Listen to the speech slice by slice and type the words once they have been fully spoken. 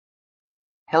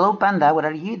Hello Panda, what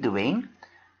are you doing?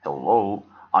 Hello,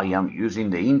 I am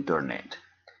using the internet.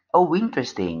 Oh,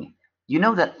 interesting. You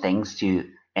know that thanks to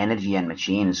energy and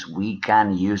machines, we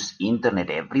can use internet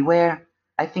everywhere?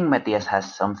 I think Matthias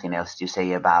has something else to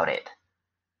say about it.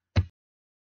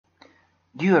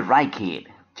 You're right, kid.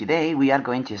 Today we are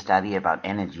going to study about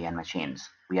energy and machines.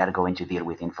 We are going to deal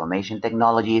with information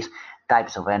technologies,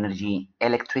 types of energy,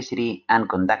 electricity, and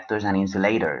conductors and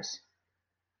insulators.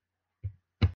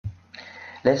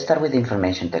 Let's start with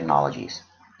information technologies.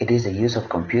 It is the use of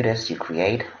computers to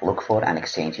create, look for, and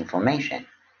exchange information.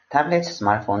 Tablets,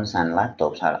 smartphones, and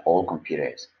laptops are all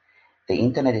computers. The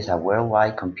internet is a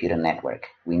worldwide computer network.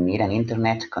 We need an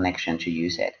internet connection to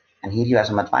use it. And here you are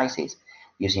some advices.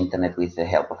 Use internet with the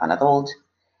help of an adult.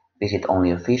 Visit only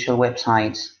official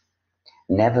websites.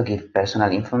 Never give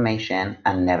personal information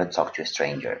and never talk to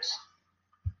strangers.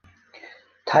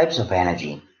 Types of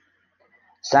energy.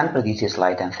 Sun produces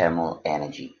light and thermal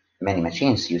energy. Many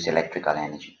machines use electrical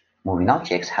energy. Moving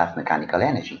objects have mechanical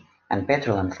energy, and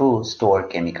petrol and fuel store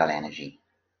chemical energy.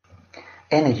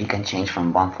 Energy can change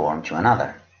from one form to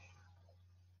another.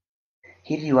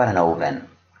 Here you are an oven.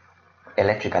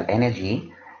 Electrical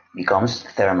energy becomes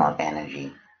thermal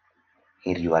energy.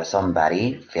 Here you are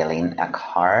somebody filling a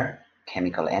car.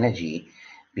 Chemical energy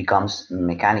becomes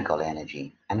mechanical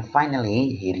energy. And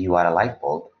finally, here you are a light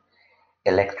bulb.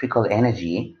 Electrical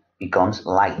energy becomes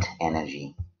light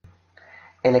energy.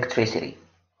 Electricity.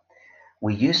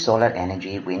 We use solar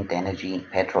energy, wind energy,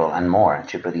 petrol, and more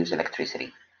to produce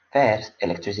electricity. First,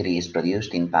 electricity is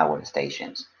produced in power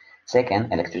stations.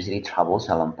 Second, electricity travels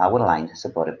along power lines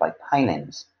supported by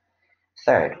pylons.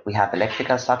 Third, we have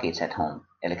electrical sockets at home.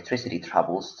 Electricity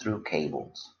travels through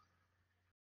cables.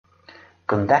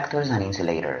 Conductors and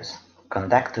insulators.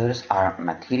 Conductors are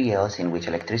materials in which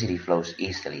electricity flows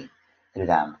easily through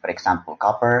them, for example,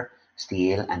 copper,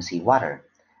 steel, and seawater.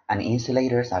 And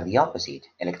insulators are the opposite.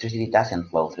 Electricity doesn't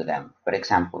flow through them, for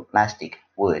example, plastic,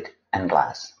 wood, and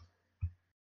glass.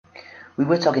 We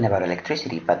were talking about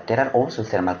electricity, but there are also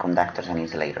thermal conductors and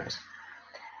insulators.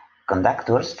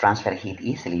 Conductors transfer heat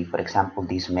easily, for example,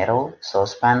 this metal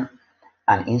saucepan,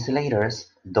 and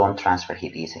insulators don't transfer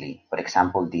heat easily, for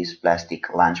example, this plastic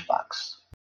lunchbox.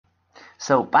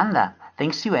 So, Panda,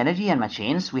 thanks to energy and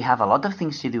machines, we have a lot of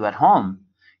things to do at home.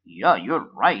 Yeah, you're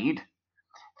right.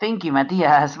 Thank you,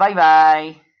 Matthias. Bye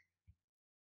bye.